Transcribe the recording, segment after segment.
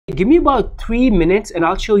Give me about 3 minutes and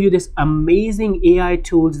I'll show you this amazing AI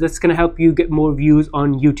tools that's going to help you get more views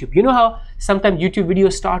on YouTube. You know how sometimes YouTube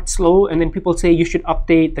videos start slow and then people say you should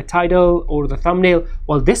update the title or the thumbnail?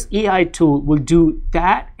 Well, this AI tool will do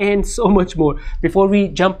that and so much more. Before we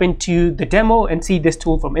jump into the demo and see this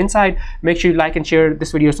tool from inside, make sure you like and share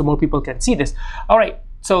this video so more people can see this. All right,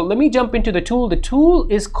 so let me jump into the tool. The tool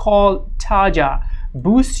is called Taja.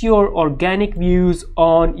 Boost your organic views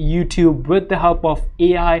on YouTube with the help of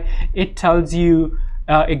AI. It tells you,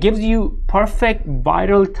 it gives you perfect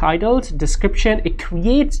viral titles, description, it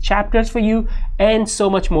creates chapters for you, and so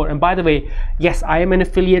much more. And by the way, yes, I am an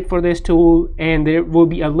affiliate for this tool, and there will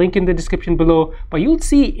be a link in the description below, but you'll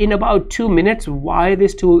see in about 2 minutes why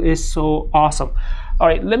this tool is so awesome. All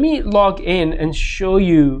right, let me log in and show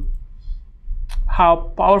you how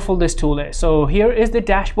powerful this tool is. So here is the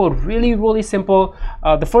dashboard, really simple.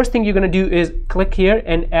 The first thing you're going to do is click here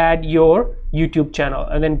and add your YouTube channel,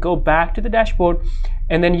 and then go back to the dashboard,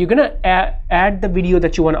 and then you're going to add the video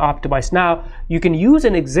that you want to optimize. Now you can use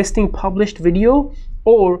an existing published video,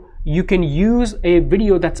 or you can use a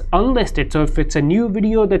video that's unlisted. So if it's a new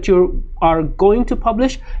video that you are going to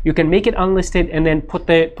publish, you can make it unlisted and then put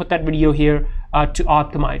that video here to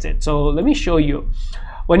optimize it. So let me show you.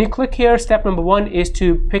 When you click here, step number 1 is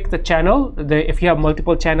to pick the channel, if you have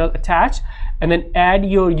multiple channels attached, and then add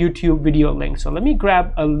your YouTube video link. So let me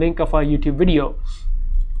grab a link of our YouTube video.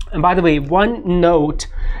 And by the way, one note,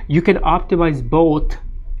 you can optimize both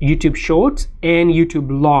YouTube Shorts and YouTube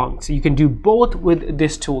Long. So you can do both with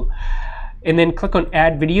this tool. And then click on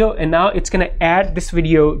add video, and now it's going to add this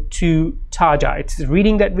video to Taja. It's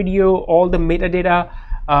reading that video, all the metadata,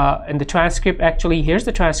 and the transcript. Actually, here's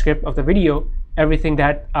the transcript of the video, everything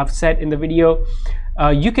that I've said in the video.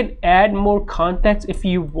 You can add more context if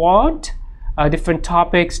you want, different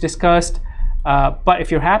topics discussed, but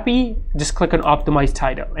if you're happy, just click on optimize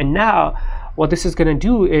title. And now what this is going to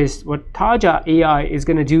do is, what Taja AI is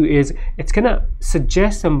going to do is, it's going to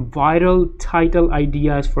suggest some viral title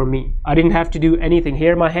ideas for me. I didn't have to do anything.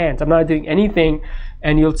 Here are my hands, I'm not doing anything,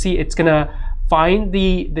 and you'll see it's going to find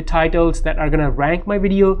the titles that are going to rank my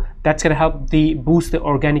video, that's going to help boost the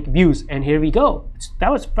organic views. And here we go. That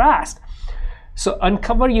was fast. So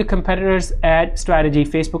uncover your competitors' ad strategy,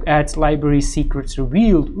 Facebook ads library secrets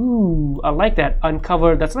revealed. Ooh, I like that.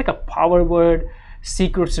 Uncover, that's like a power word.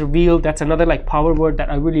 Secrets revealed, that's another like power word that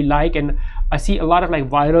I really like. And I see a lot of like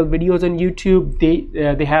viral videos on YouTube,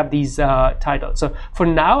 they have these titles. So for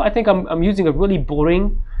now, I think I'm using a really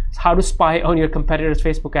boring how to spy on your competitor's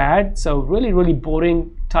Facebook ad. So really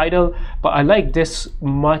boring title, but I like this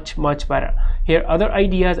much better. Here other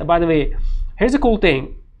ideas. By the way, here's a cool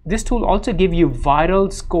thing. This tool also gives you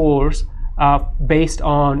viral scores based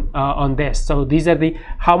on this. So these are the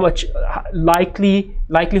how much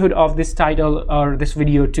likelihood of this title or this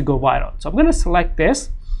video to go viral. So I'm going to select this,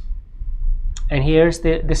 and here's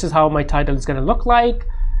this is how my title is going to look like,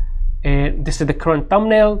 and this is the current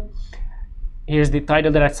thumbnail. Here's the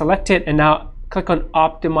title that I selected, and now click on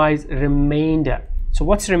optimize remainder. So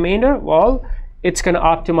what's remainder? Well, it's going to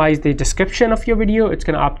optimize the description of your video. It's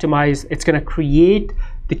going to create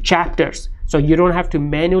the chapters. So you don't have to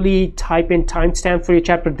manually type in timestamp for your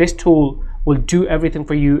chapter. This tool will do everything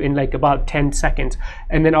for you in like about 10 seconds.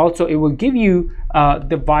 And then also it will give you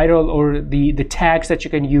the viral or the tags that you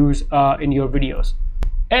can use in your videos.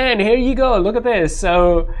 And here you go, look at this.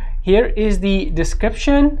 So here is the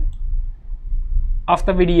description of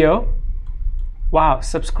the video. Wow,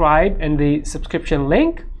 subscribe and the subscription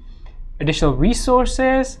link, additional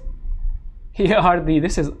resources.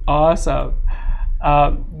 This is awesome.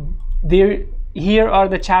 Here are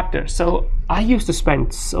the chapters. So I used to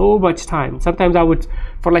spend so much time. Sometimes I would,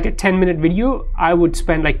 for like a 10-minute video, I would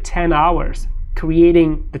spend like 10 hours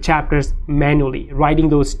creating the chapters manually, writing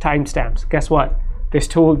those timestamps. Guess what? This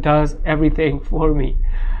tool does everything for me.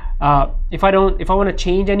 If I want to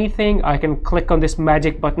change anything, I can click on this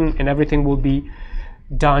magic button and everything will be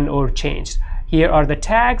done or changed. Here are the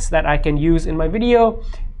tags that I can use in my video,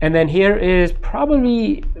 and then here is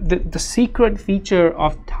probably the secret feature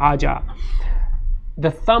of Taja,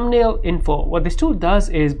 the thumbnail info. What this tool does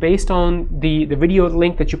is, based on the video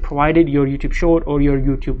link that you provided, your YouTube short or your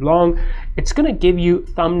YouTube long, it's going to give you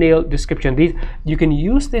thumbnail description. You can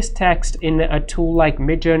use this text in a tool like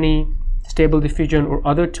Midjourney, Stable Diffusion, or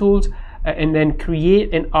other tools, and then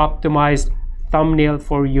create an optimized thumbnail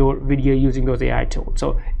for your video using those AI tools.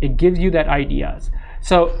 So it gives you that ideas.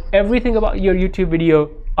 So everything about your YouTube video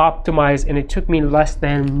optimized, and it took me less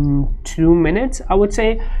than 2 minutes, I would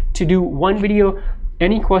say, to do one video.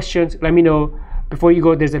 Any questions, let me know. before you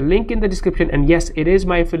go, there's a link in the description, and yes, it is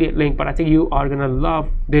my affiliate link, but I think you are gonna love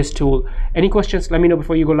this tool. Any questions, let me know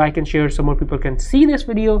before you go. Like and share so more people can see this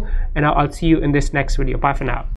video, and I'll see you in this next video. Bye for now.